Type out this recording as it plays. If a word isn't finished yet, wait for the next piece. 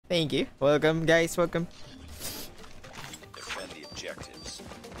Thank you. Welcome, guys. Welcome. Defend the objectives.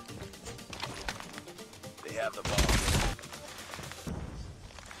 They have the bomb.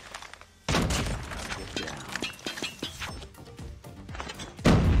 Get down.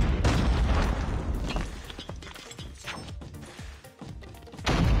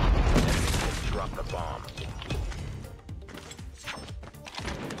 Drop the bomb.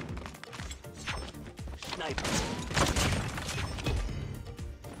 Snipe.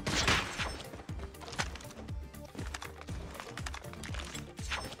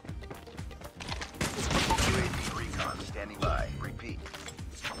 UAV recon standing by. Repeat.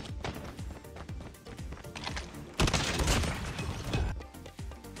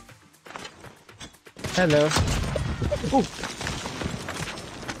 Hello. Ooh.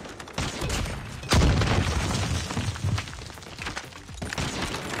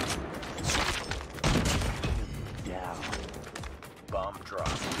 Down. Bomb drop.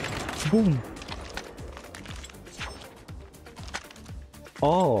 Boom.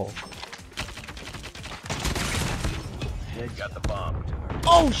 Oh. Got the bomb.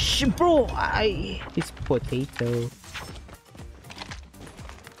 Oh shit, bro! It's potato.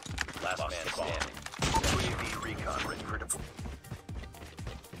 Last man standing. UAV recon ready for deployment.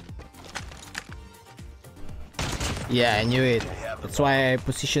 Yeah, I knew it. That's why I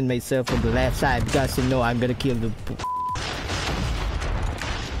positioned myself on the left side, because you know I'm gonna kill the.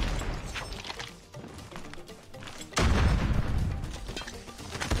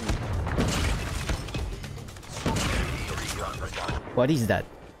 What is that?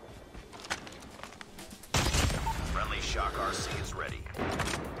 Friendly shock RC is ready.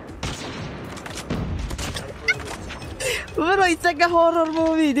 Bro, it's like a horror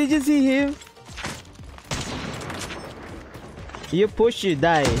movie. Did you see him? You push, you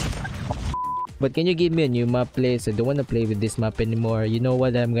die. But can you give me a new map, please? I don't want to play with this map anymore. You know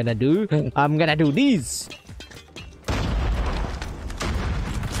what I'm gonna do? I'm gonna do this.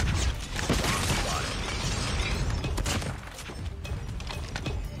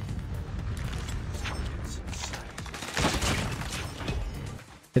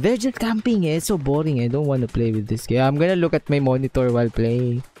 They're just camping. It's so boring. I don't want to play with this game. I'm gonna look at my monitor while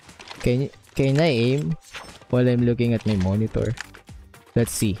playing. Can I aim while I'm looking at my monitor?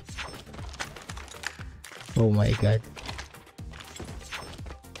 Let's see. Oh my god.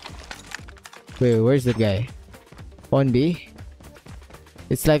 Wait, where's the guy? On B?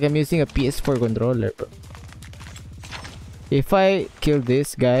 It's like I'm using a PS4 controller, bro. If I kill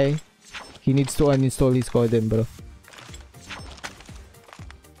this guy, he needs to uninstall his Codm, bro.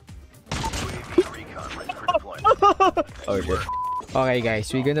 Okay. Okay,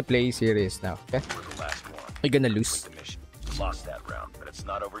 guys, we're gonna play serious now. Okay? We're gonna lose. Lost that round, but it's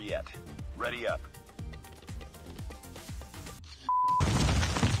not over yet. Ready up.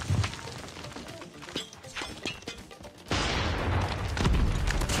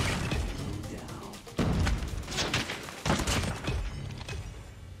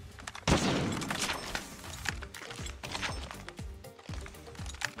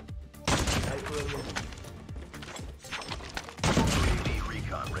 UAV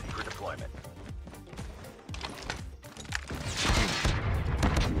recon ready for deployment.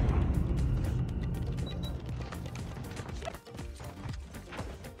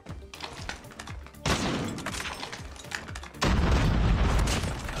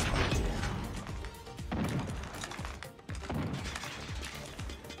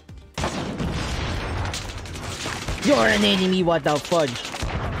 You're an enemy, what the fudge?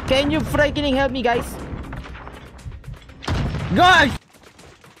 Can you freaking help me, guys? Guys!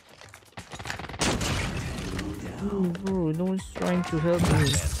 Oh, bro, no one's trying to help me.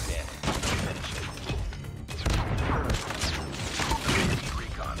 UAV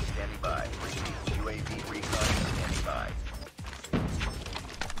recon standing by. UAV recon standing by.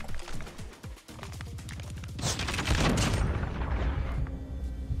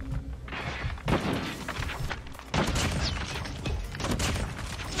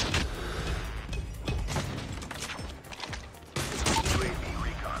 UAV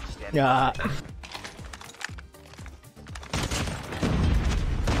recon standing Yeah. by.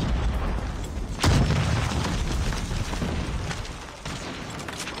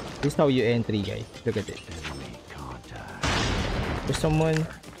 This is how you entry, guys. Look at it. There's someone.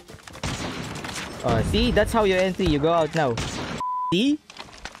 See, that's how you entry. You go out now. See?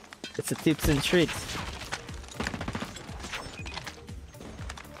 It's a tips and tricks.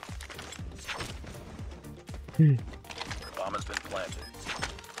 Bomb has been planted.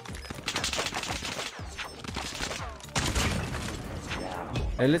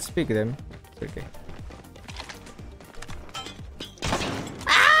 Let's pick them. It's okay.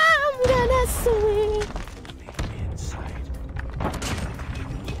 swing.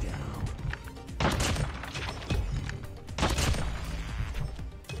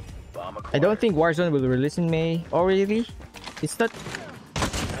 Bomb I don't think Warzone will release in May. Oh really? It's not.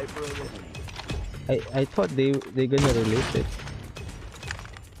 I thought they gonna release it.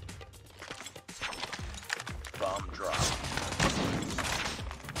 Bomb drop.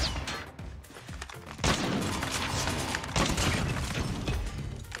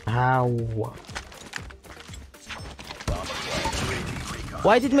 Ow. Bomb acquired. UAV recon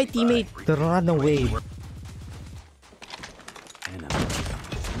Why did my standing teammate by. run away?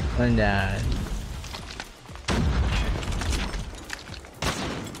 And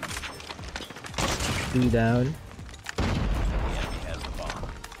two down. The enemy has the bomb.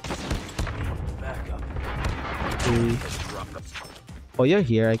 Back up. Three. Drop the Oh, you're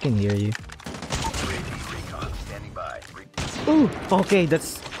here. I can hear you. UAV recon standing by. Ooh. Okay,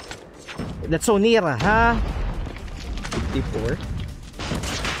 that's so near, huh? 54.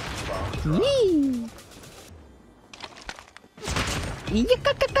 Yee.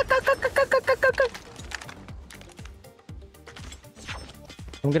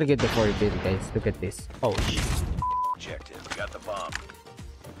 I'm gonna get the 40 kill, guys. Look at this. Oh shit. Objective. We got the bomb.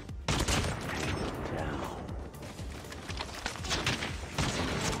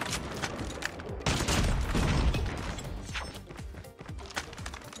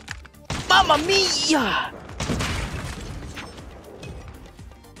 Mamma mia!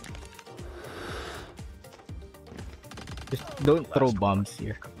 Just don't throw bombs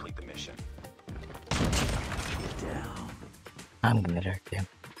here. Complete the mission. I'm gonna hurt them.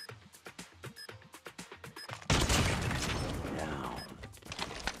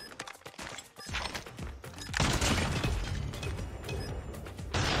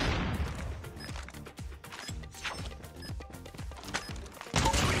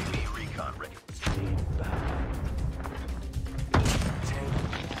 UAV recon ready.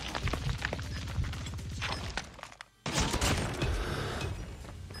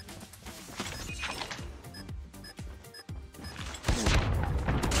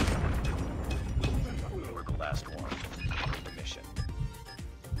 We're the last one. Complete the mission.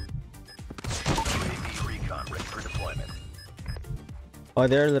 UAV recon ready for deployment. Oh,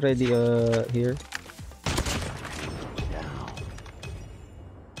 they're already here.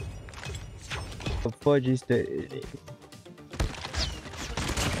 The fudge is the.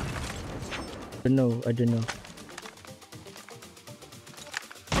 I don't know. I don't know.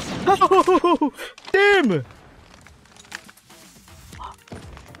 Oh, damn!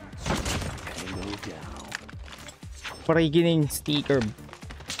 Friggin' sticker.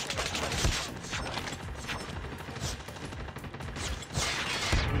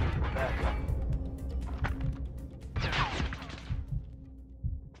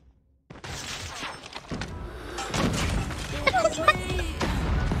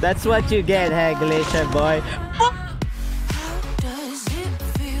 That's what you get, hey, Glacier boy.